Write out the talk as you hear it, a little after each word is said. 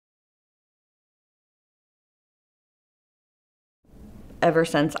Ever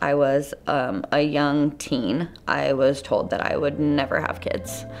since I was a young teen, I was told that I would never have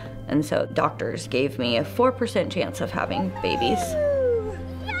kids. And so doctors gave me a 4% chance of having babies.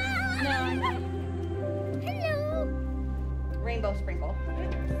 Hello. Rainbow sprinkle.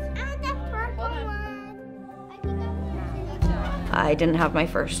 The purple one. I didn't have my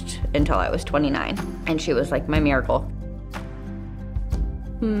first until I was 29, and she was like my miracle.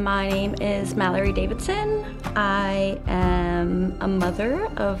 My name is Mallory Davidson. I am a mother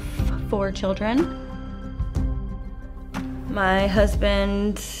of 4 children. My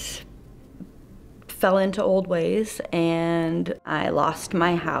husband fell into old ways, and I lost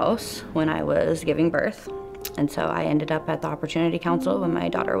my house when I was giving birth. And so I ended up at the Opportunity Council when my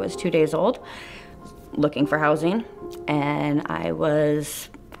daughter was 2 days old, looking for housing, and I was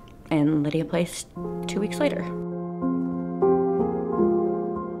in Lydia Place 2 weeks later.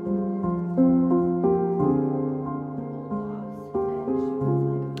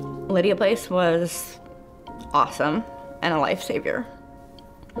 Lydia Place was awesome and a lifesaver.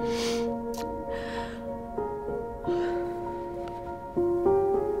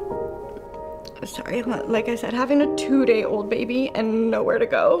 Sorry, like I said, having a 2-day-old baby and nowhere to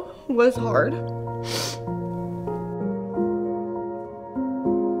go was hard.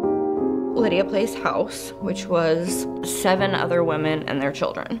 Lydia Place house, which was 7 other women and their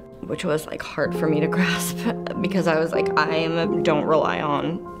children, which was like hard for me to grasp because I was like, don't rely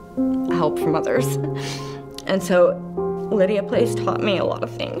on help from others. And so Lydia Place taught me a lot of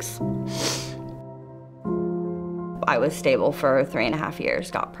things. I was stable for 3.5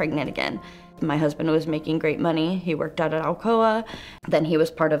 years, got pregnant again. My husband was making great money. He worked out at Alcoa. Then he was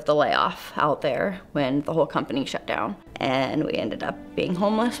part of the layoff out there when the whole company shut down. And we ended up being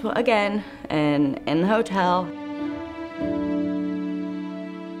homeless again and in the hotel.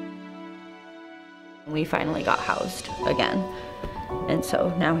 We finally got housed again. And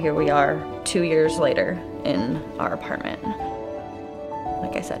so now here we are 2 years later in our apartment.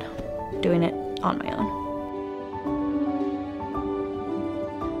 Like I said, doing it on my own.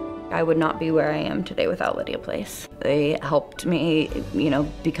 I would not be where I am today without Lydia Place. They helped me,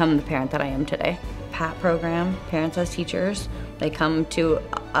 become the parent that I am today. PAT program, Parents as Teachers. They come to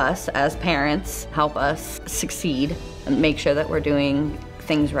us as parents, help us succeed, and make sure that we're doing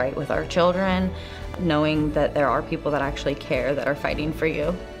things right with our children, knowing that there are people that actually care, that are fighting for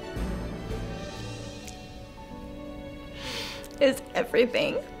you. Is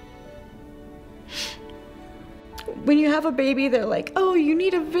everything. When you have a baby, they're like, oh, you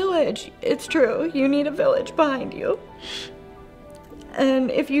need a village. It's true, you need a village behind you. And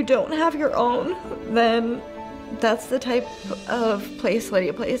if you don't have your own, then that's the type of place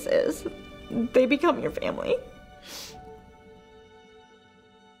Lydia Place is. They become your family.